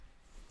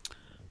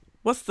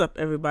What's up,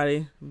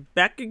 everybody?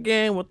 Back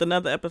again with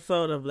another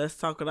episode of Let's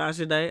Talk with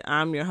Azadeh.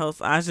 I'm your host,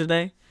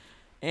 Azadeh,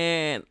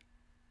 and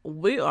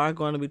we are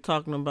going to be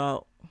talking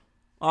about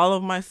all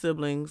of my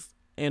siblings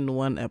in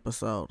one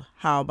episode.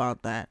 How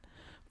about that?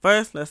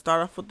 First, let's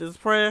start off with this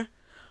prayer.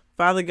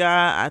 Father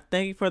God, I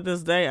thank you for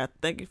this day. I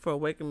thank you for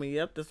waking me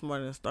up this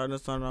morning and starting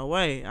us on our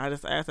way. I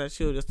just ask that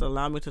you just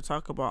allow me to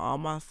talk about all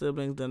my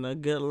siblings in a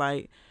good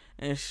light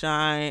and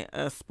shine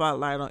a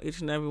spotlight on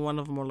each and every one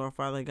of them, oh Lord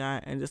Father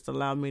God, and just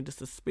allow me just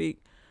to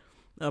speak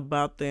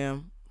about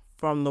them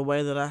from the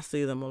way that I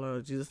see them, oh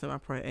Lord Jesus, and I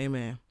pray,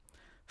 amen.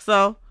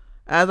 So,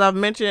 as I've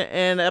mentioned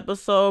in the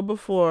episode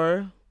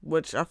before,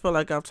 which I feel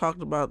like I've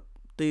talked about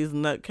these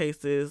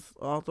nutcases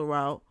all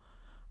throughout,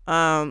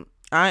 I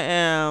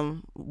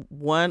am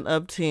one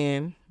of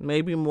 10,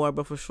 maybe more,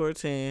 but for sure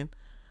 10,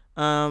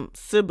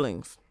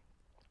 siblings.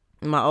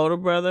 My older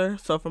brother,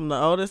 so from the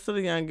oldest to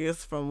the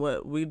youngest, from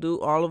what we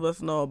do, all of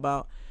us know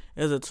about,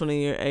 is a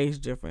 20-year age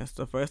difference.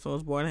 The first one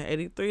was born in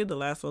 83, the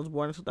last one was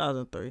born in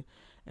 2003.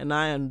 And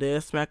I am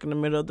dead smack in the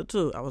middle of the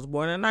two. I was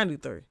born in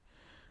 93.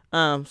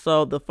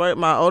 So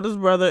my oldest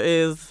brother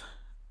is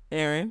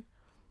Aaron.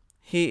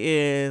 He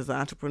is an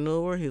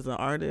entrepreneur. He's an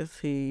artist.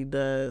 He's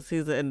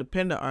an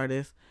independent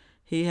artist.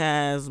 He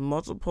has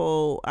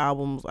multiple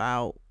albums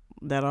out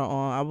that are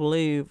on, I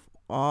believe,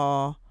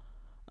 all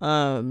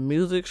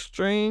music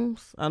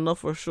streams. I know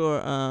for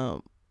sure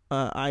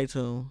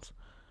iTunes.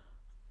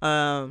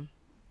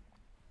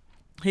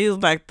 He's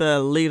like the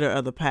leader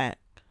of the pack.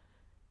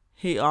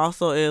 He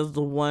also is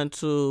the one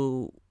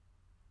to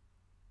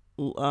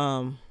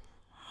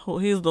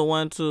he's the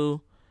one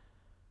to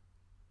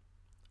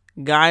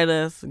guide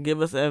us,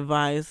 give us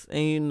advice,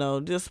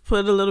 and just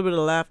put a little bit of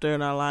laughter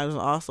in our lives.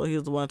 And also,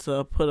 he's the one to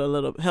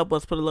help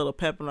us put a little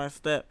pep in our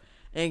step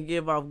and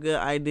give off good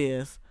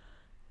ideas.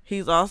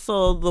 He's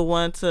also the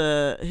one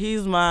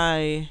he's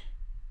my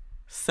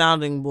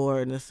sounding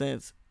board in a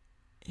sense.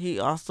 He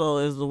also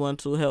is the one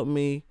to help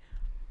me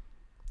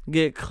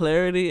get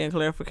clarity and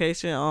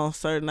clarification on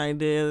certain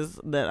ideas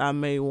that I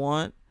may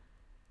want.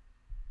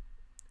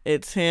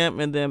 It's him,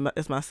 and then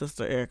it's my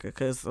sister Erica,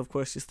 because of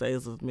course she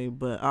stays with me,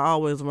 but I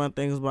always run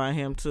things by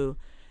him too.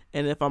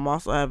 And if I'm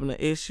also having an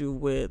issue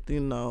with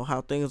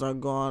how things are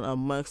going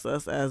amongst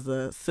us as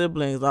the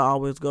siblings, I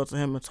always go to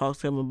him and talk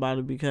to him about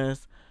it,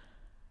 because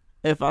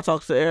if I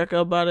talk to Erica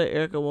about it,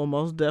 Erica will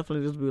most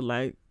definitely just be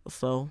like,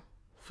 so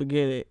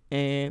forget it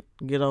and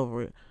get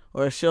over it.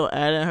 Or she'll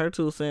add in her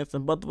 2 cents,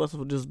 and both of us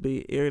will just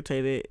be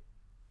irritated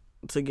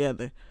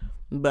together.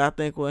 But I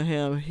think with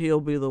him, he'll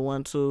be the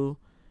one to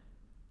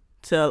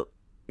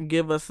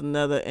give us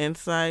another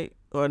insight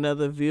or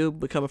another view,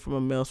 but coming from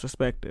a male's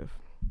perspective.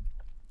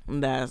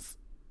 And that's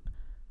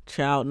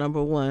child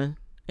number 1,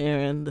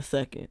 Aaron the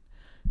second.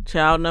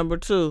 Child number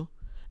 2,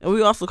 and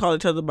we also call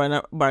each other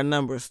by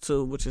numbers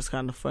too, which is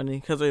kind of funny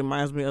because it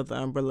reminds me of the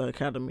Umbrella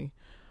Academy.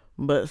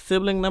 But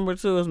sibling number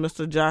 2 is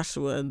Mr.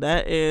 Joshua.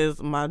 That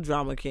is my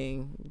drama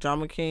king,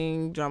 drama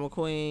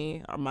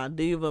queen, or my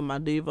diva,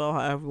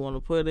 however you want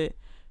to put it.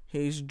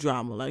 He's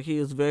drama. Like, he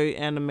is very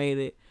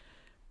animated.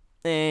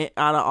 And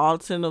out of all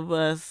 10 of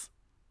us,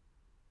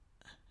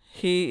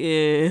 he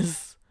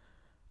is,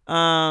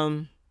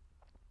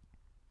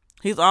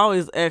 he's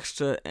always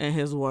extra in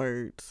his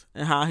words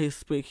and how he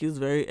speaks. He's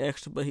very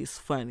extra, but he's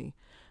funny.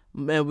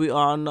 And we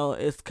all know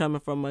it's coming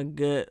from a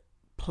good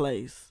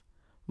place.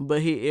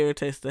 But he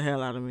irritates the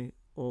hell out of me.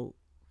 Well,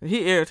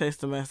 he irritates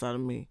the mess out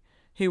of me.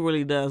 He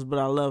really does, but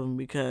I love him,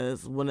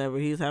 because whenever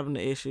he's having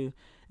an issue,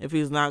 if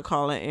he's not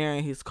calling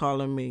Aaron, he's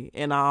calling me.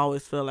 And I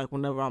always feel like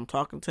whenever I'm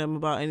talking to him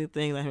about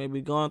anything that he may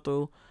be going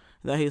through,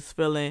 that he's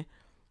feeling,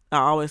 I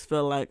always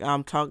feel like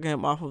I'm talking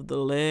him off of the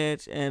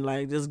ledge and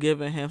like just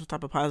giving him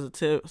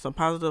some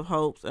positive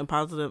hopes and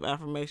positive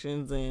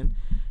affirmations, and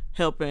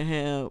helping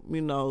him,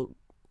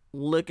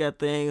 look at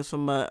things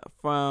from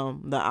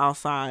the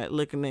outside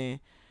looking in,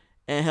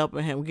 and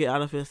helping him get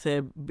out of his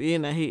head,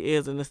 being that he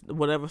is in this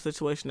whatever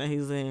situation that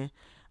he's in.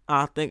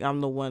 I think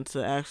I'm the one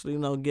to actually,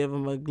 give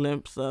him a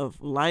glimpse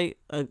of light,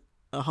 a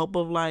hope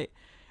of light.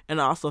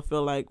 And I also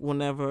feel like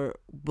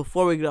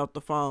before we get off the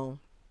phone,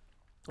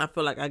 I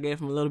feel like I gave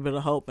him a little bit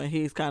of hope, and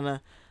he's kind of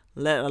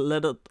let a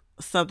little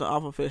something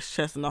off of his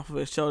chest and off of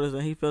his shoulders,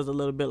 and he feels a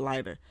little bit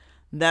lighter.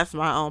 That's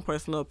my own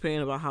personal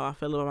opinion about how I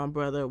feel about my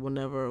brother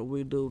whenever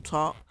we do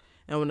talk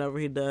and whenever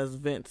he does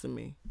vent to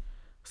me.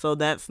 So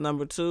that's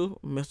number 2,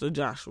 Mr.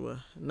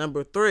 Joshua.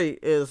 Number 3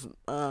 is,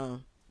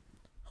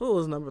 who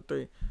is number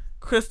 3?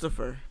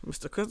 Christopher.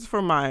 Mr.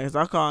 Christopher Myers.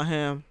 I call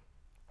him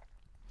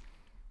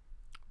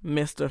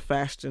Mr.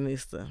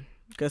 Fashionista,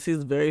 because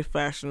he's very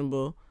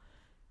fashionable.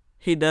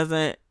 He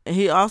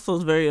also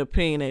is very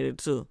opinionated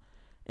too.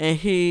 And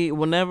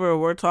whenever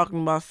we're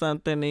talking about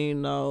something,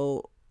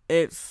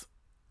 it's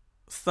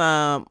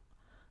some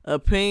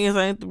opinions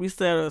that need to be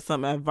said or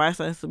some advice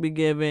that needs to be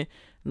given,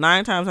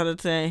 9 times out of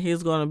 10,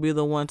 he's going to be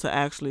the one to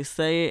actually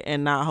say it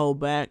and not hold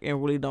back,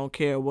 and really don't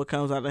care what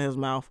comes out of his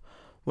mouth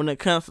when it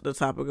comes to the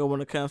topic or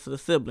when it comes to the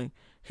sibling.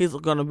 He's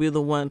going to be the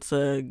one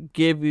to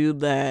give you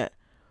that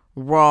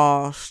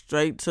raw,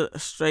 straight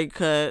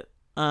cut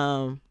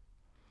um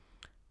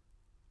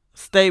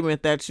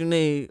statement that you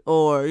need,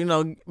 or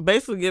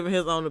basically giving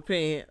his own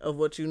opinion of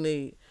what you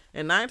need.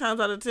 And 9 times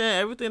out of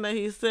 10, everything that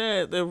he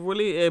said,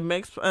 it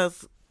makes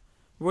us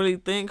really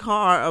think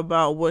hard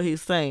about what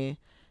he's saying.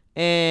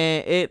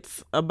 And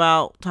it's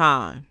about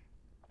time.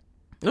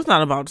 It's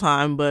not about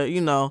time, but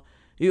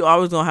you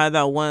always gonna have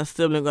that one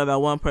sibling or that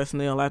one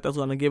person in your life that's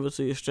gonna give it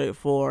to you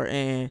straightforward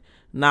and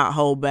not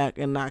hold back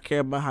and not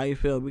care about how you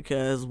feel,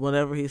 because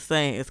whatever he's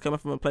saying, it's coming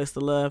from a place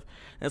of love.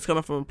 It's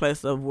coming from a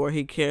place of where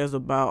he cares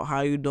about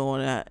how you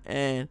doing that.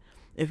 And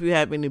if you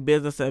have any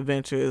business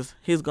adventures,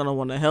 he's gonna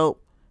want to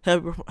help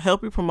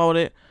you promote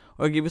it,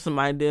 or give you some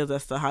ideas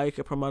as to how you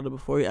can promote it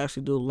before you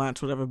actually do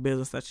launch whatever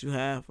business that you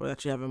have or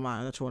that you have in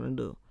mind that you want to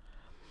do.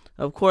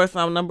 Of course,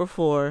 I'm number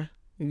 4,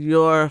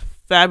 your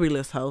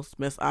fabulous host,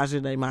 Miss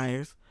Azadeh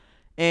Myers.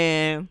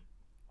 And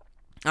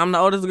I'm the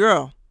oldest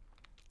girl.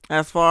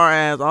 As far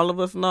as all of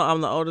us know,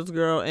 I'm the oldest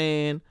girl.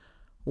 And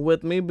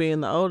with me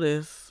being the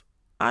oldest,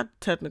 I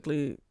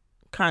technically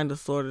kind of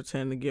sort of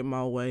tend to get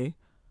my way.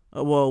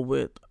 Well,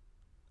 with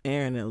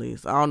Aaron at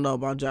least. I don't know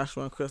about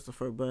Joshua and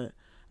Christopher, but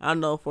I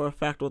know for a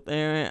fact with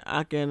Aaron,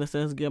 I can in a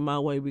sense get my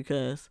way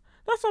because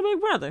that's my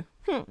big brother.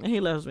 And he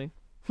loves me.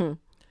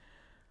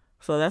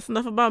 So that's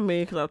enough about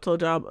me, because I've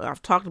told y'all,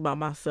 I've talked about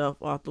myself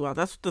all throughout.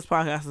 That's what this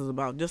podcast is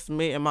about, just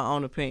me and my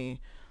own opinion.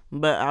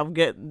 But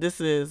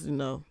this is,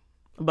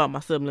 about my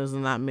siblings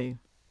and not me.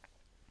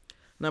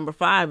 Number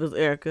 5 is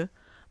Erica.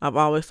 I've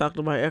always talked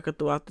about Erica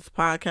throughout this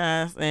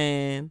podcast,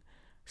 and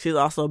she's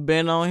also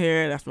been on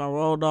here. That's my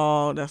road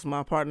dog. That's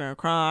my partner in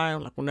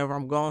crime. Like, whenever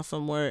I'm going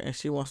somewhere and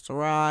she wants to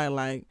ride,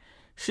 like,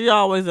 she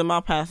always in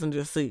my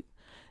passenger seat.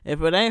 If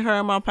it ain't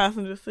her in my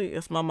passenger seat,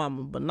 it's my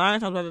mama. But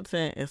 9 times out of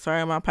 10, it's her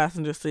in my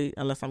passenger seat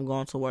unless I'm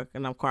going to work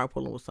and I'm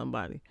carpooling with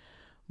somebody.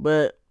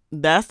 But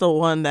that's the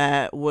one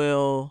that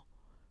will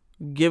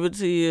give it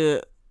to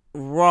you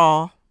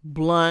raw,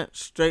 blunt,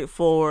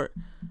 straightforward.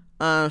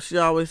 She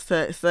always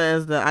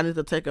says that I need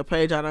to take a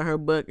page out of her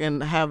book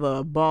and have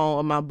a bone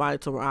on my body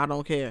to where I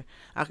don't care.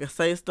 I can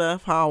say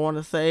stuff how I want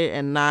to say it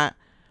and not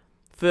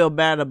feel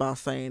bad about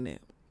saying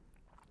it.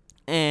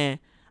 And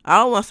I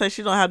don't want to say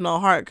she don't have no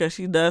heart, because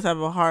she does have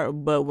a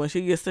heart, but when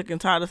she gets sick and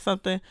tired of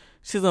something,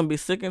 she's going to be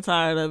sick and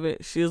tired of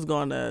it. She's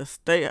going to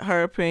state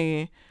her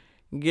opinion,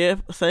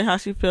 say how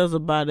she feels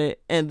about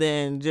it, and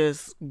then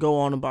just go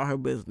on about her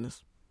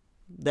business.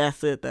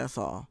 That's it. That's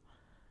all.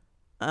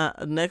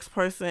 Next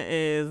person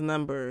is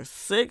number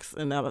 6,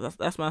 and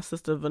that's my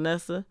sister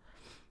Vanessa.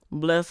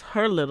 Bless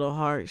her little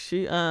heart.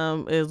 She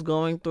is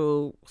going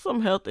through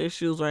some health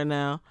issues right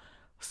now.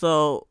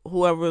 So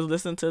whoever is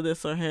listening to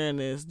this or hearing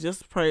this,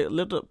 just pray,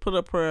 put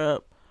a prayer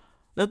up,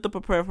 lift up a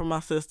prayer for my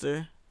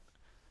sister.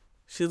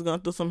 She's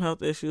going through some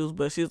health issues,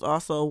 but she's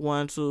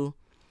also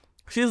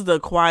she's the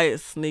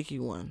quiet, sneaky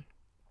one.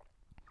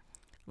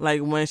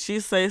 Like, when she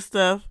says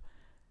stuff,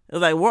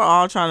 it's like we're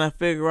all trying to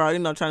figure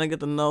out, trying to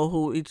get to know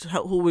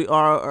who we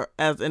are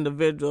as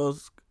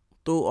individuals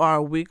through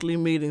our weekly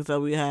meetings that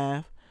we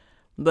have.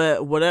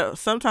 But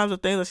sometimes the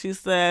things that she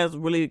says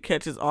really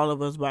catches all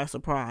of us by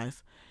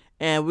surprise.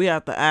 And we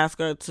have to ask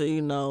her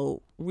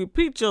to,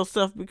 repeat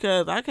yourself,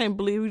 because I can't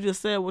believe you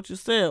just said what you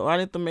said. Or I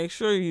need to make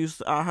sure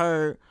I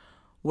heard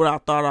what I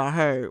thought I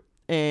heard.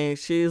 And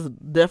she's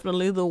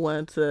definitely the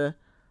one to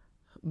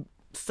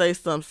say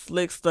some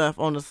slick stuff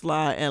on the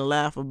slide and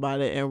laugh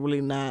about it and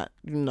really not,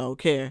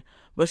 care.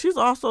 But she's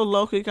also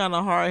low-key kind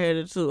of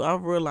hard-headed too.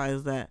 I've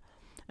realized that.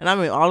 And I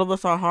mean, all of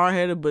us are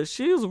hard-headed, but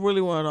she's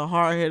really one of the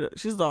hard-headed.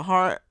 She's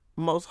the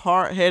most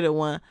hard-headed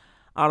one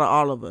out of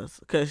all of us,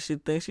 because she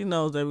thinks she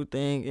knows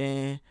everything.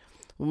 And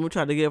when we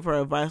try to give her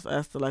advice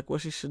as to like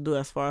what she should do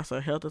as far as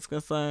her health is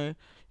concerned,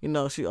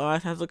 she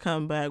always has to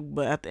come back.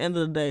 But at the end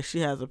of the day, she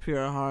has a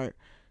pure heart.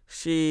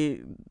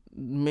 She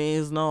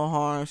means no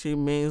harm. She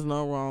means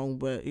no wrong.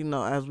 But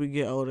as we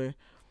get older,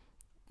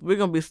 we're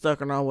gonna be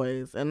stuck in our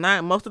ways, and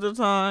not most of the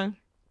time.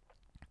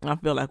 I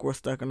feel like we're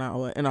stuck in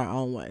our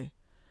own way.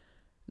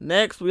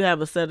 Next, we have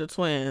a set of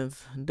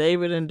twins,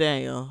 David and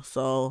Daniel.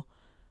 So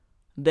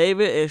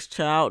David is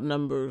child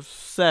number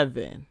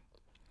 7,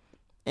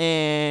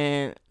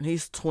 and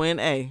he's twin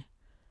A.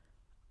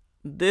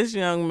 This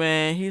young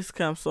man, he's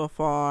come so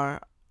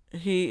far.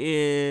 He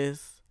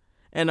is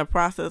in the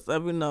process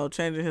of,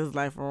 changing his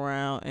life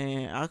around,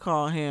 and I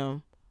call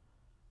him,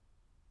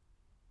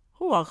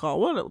 what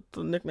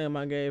the nickname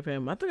I gave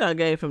him? I think I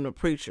gave him the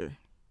preacher.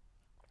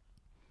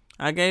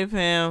 I gave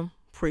him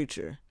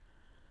preacher.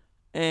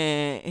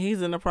 And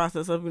he's in the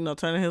process of,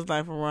 turning his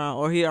life around,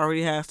 or he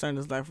already has turned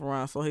his life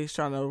around. So he's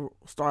trying to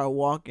start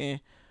walking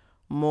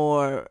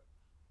more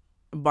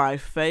by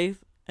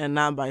faith and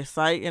not by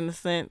sight, in a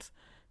sense.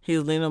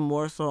 He's leaning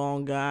more so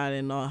on God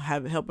and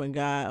helping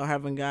God, or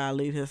having God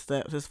lead his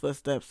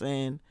footsteps,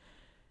 and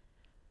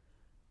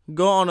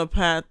go on a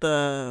path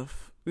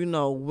of,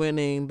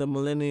 winning the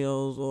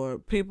millennials or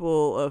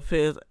people of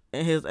his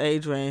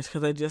age range,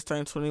 because they just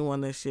turned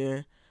 21 this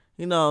year.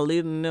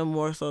 Leading them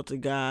more so to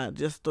God,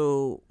 just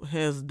through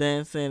his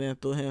dancing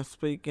and through him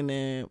speaking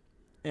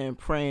and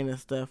praying and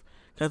stuff.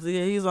 because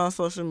he's on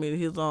social media.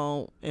 He's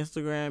on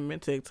Instagram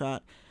and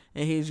TikTok,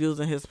 and he's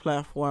using his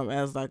platform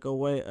as like a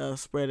way of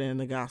spreading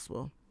the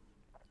gospel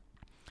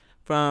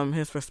from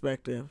his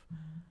perspective.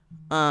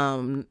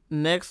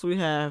 Next we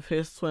have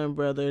his twin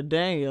brother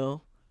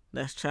Daniel.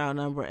 That's child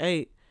number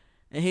 8.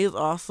 And he's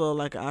also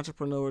like an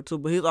entrepreneur too,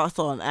 but he's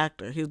also an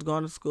actor. He's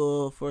going to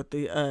school for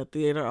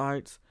theater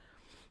arts,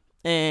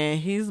 and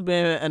he's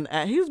been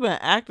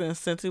acting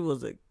since he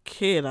was a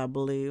kid, I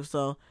believe.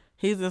 So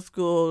he's in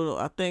school.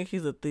 I think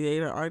he's a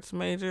theater arts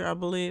major, I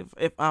believe,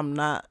 if I'm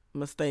not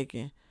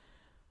mistaken.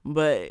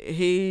 But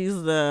he's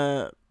he's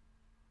the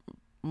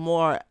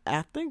more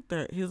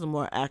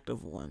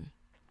active one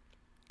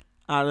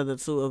out of the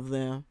two of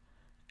them.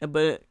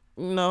 But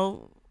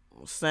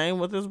same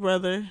with his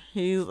brother.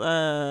 He's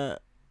I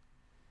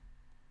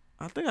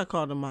think I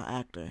called him my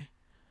actor,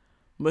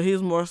 but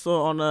he's more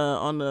so on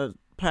the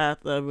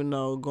path of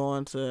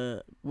going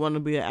to want to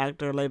be an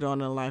actor later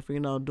on in life.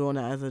 Doing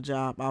that as a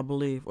job, I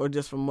believe, or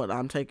just from what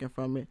I'm taking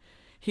from it.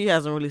 He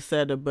hasn't really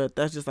said it, but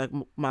that's just like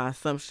my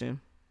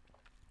assumption.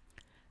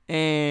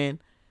 And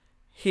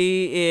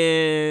he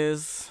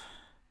is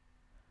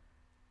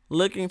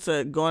looking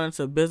to going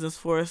into business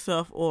for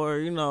himself, or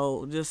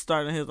just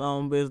starting his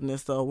own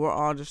business. So we're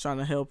all just trying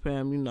to help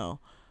him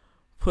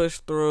push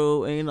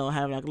through, and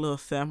have like little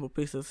sample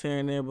pieces here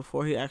and there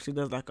before he actually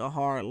does like a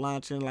hard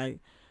launch, and like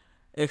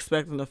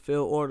expecting to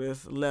fill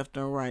orders left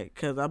and right.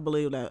 Because I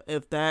believe that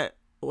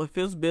if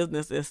his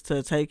business is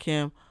to take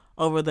him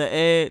over the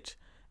edge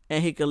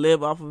and he can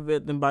live off of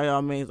it, then by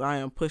all means I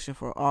am pushing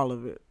for all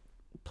of it.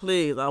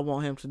 Please, I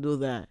want him to do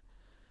that.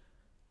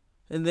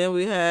 And then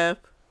we have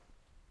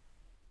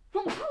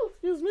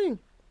excuse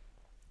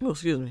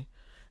me.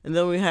 And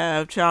then we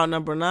have child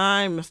number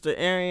 9, Mr.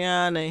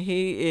 Arion, and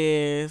he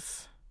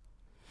is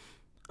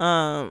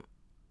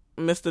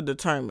Mr.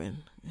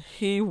 Determined.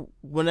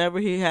 Whatever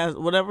he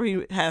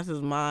has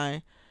his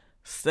mind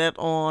set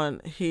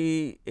on,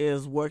 he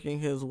is working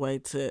his way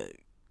to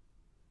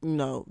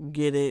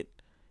get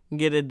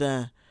it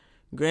done.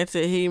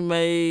 Granted,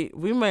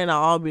 we may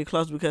not all be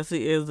close because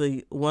he is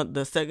the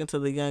second to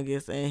the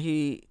youngest, and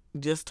he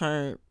just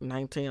turned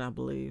 19, I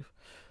believe.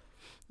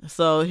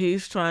 So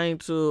he's trying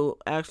to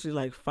actually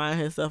like find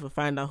himself and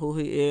find out who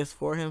he is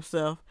for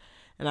himself.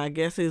 And I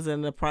guess he's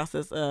in the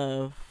process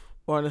of,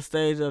 or in the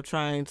stage of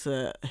trying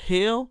to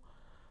heal,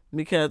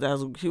 because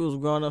as he was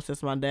growing up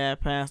since my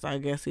dad passed, I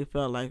guess he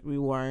felt like we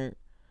weren't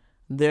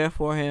there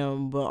for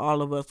him, but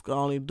all of us could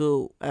only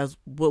do as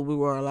what we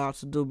were allowed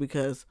to do,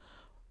 because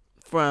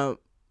from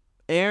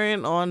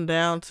Aaron on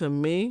down to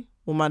me,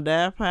 when my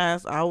dad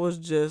passed, I was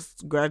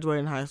just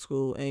graduating high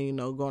school and,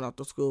 going off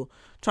to school,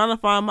 trying to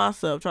find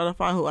myself, trying to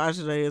find who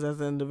Azadeh is as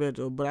an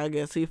individual. But I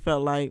guess he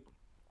felt like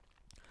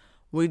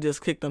we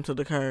just kicked him to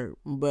the curb.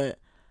 But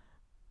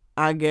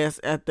I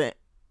guess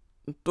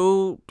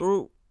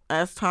through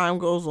as time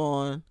goes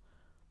on,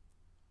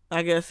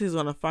 I guess he's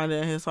gonna find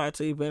it in his heart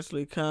to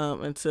eventually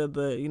come into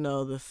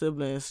the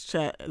siblings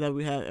chat that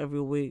we have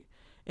every week,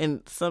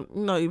 and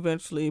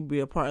eventually be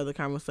a part of the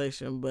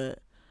conversation. But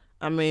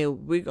I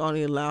mean, we can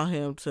only allow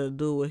him to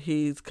do what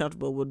he's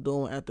comfortable with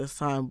doing at this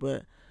time.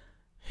 But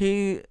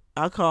he's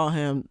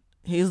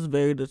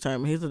very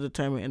determined. He's a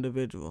determined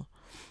individual.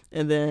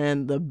 And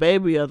then the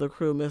baby of the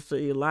crew,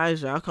 Mr.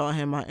 Elijah, I call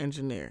him my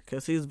engineer,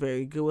 because he's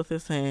very good with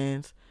his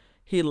hands.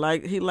 He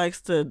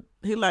likes the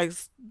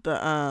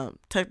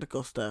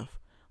technical stuff,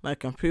 like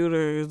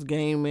computers,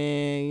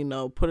 gaming,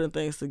 putting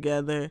things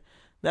together.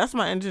 That's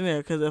my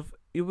engineer, because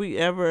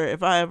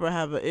if I ever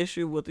have an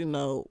issue with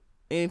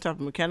any type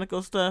of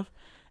mechanical stuff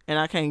and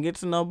I can't get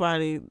to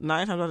nobody,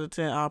 9 times out of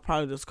 10 I'll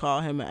probably just call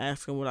him and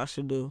ask him what I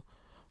should do.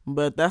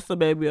 But that's the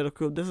baby of the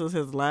crew. This is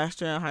his last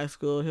year in high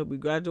school. He'll be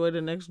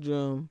graduating next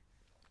June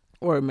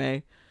or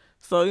May.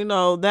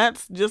 So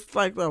that's just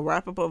like the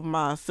wrap up of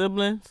my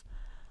siblings.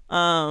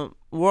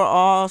 We're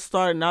all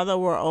starting, now that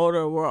we're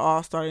older, we're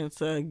all starting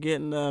to get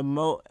in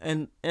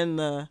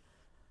the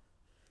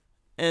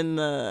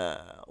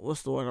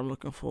what's the word I'm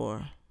looking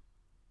for?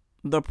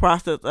 The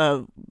process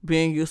of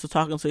being used to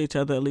talking to each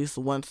other at least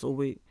once a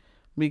week.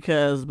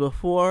 Because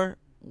before,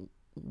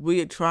 we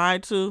had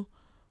tried to,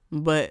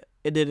 but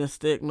it didn't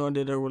stick, nor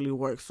did it really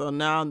work. So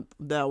now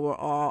that we're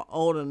all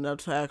old enough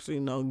to actually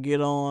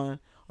get on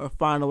or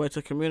find a way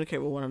to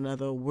communicate with one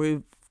another,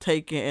 we've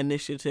taken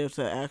initiative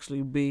to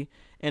actually be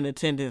in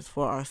attendance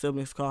for our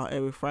siblings call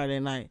every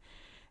Friday night.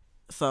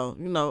 So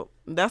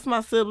that's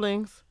my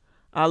siblings.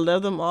 I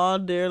love them all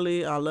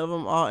dearly. I love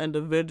them all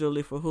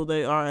individually for who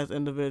they are as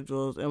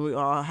individuals, and we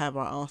all have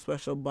our own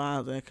special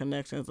bonds and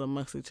connections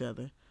amongst each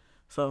other.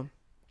 So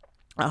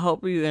I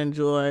hope you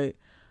enjoyed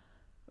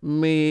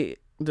me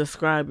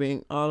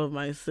describing all of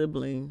my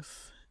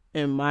siblings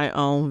in my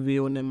own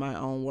view and in my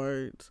own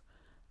words.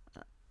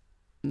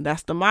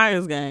 That's the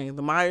Myers gang,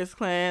 the Myers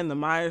clan, the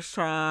Myers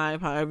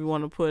tribe, however you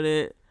want to put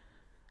it.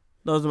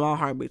 Those are my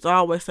heartbeats. I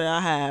always say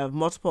I have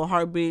multiple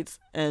heartbeats,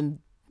 and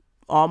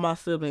all my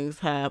siblings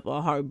have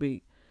a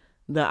heartbeat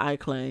that I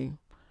claim.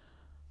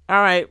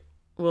 All right.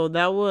 Well,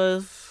 that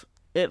was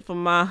it for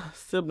my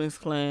siblings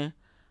clan.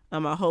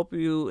 I hope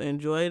you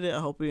enjoyed it. I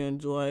hope you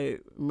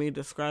enjoyed me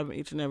describing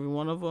each and every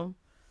one of them.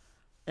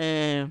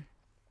 And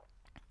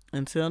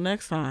until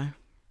next time,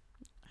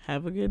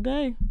 have a good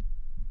day.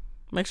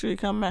 Make sure you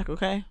come back,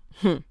 okay?